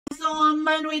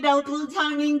man without clothes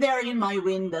hanging there in my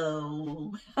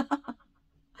window.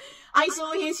 I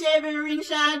saw his shivering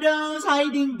shadows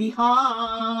hiding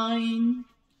behind.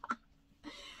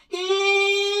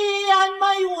 He and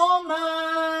my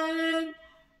woman,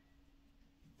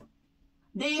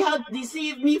 they had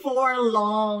deceived me for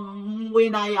long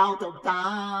when I out of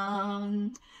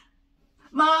town.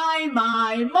 My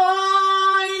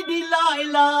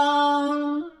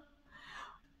Delilah.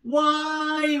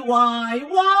 Why,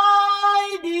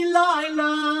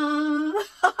 Delilah?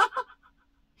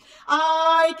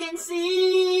 I can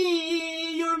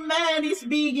see your man is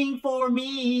begging for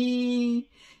me.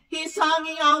 He's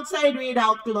hanging outside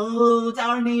without clothes,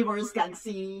 our neighbors can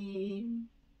see.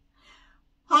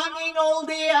 Hanging all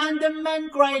day and the man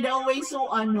cried away,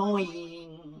 so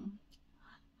annoying.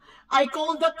 I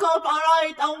called the cop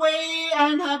right away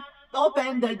and have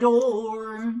opened the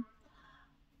door.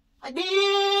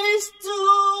 These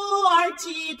two are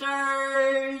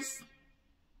cheaters.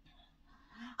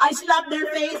 I slapped their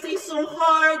faces so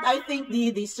hard, I think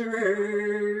they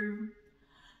deserve.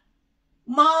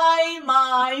 My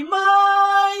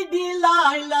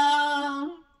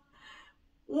Delilah.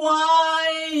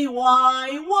 Why,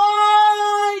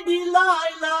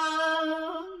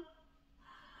 Delilah?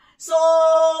 So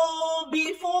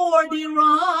before they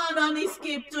run and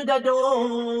escape to the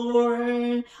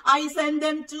door, I send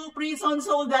them to prison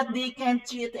so that they can't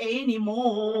cheat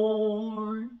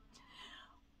anymore.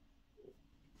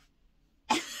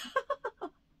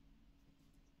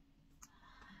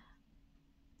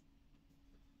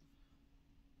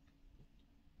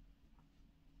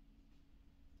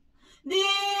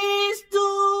 These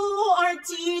two are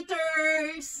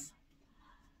cheaters.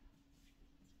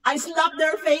 I slapped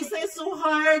their faces so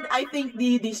hard, I think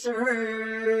they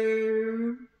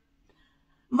deserve.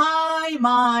 My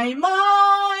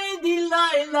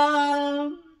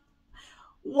Delilah.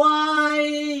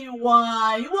 Why,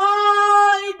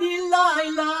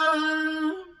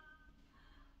 Delilah?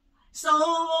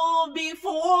 So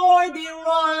before they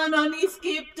run and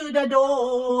escape to the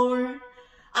door,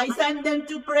 I send them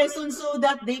to prison so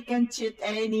that they can't cheat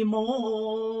anymore.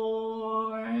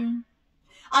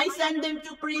 I send them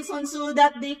to prison so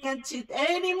that they can't cheat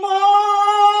anymore.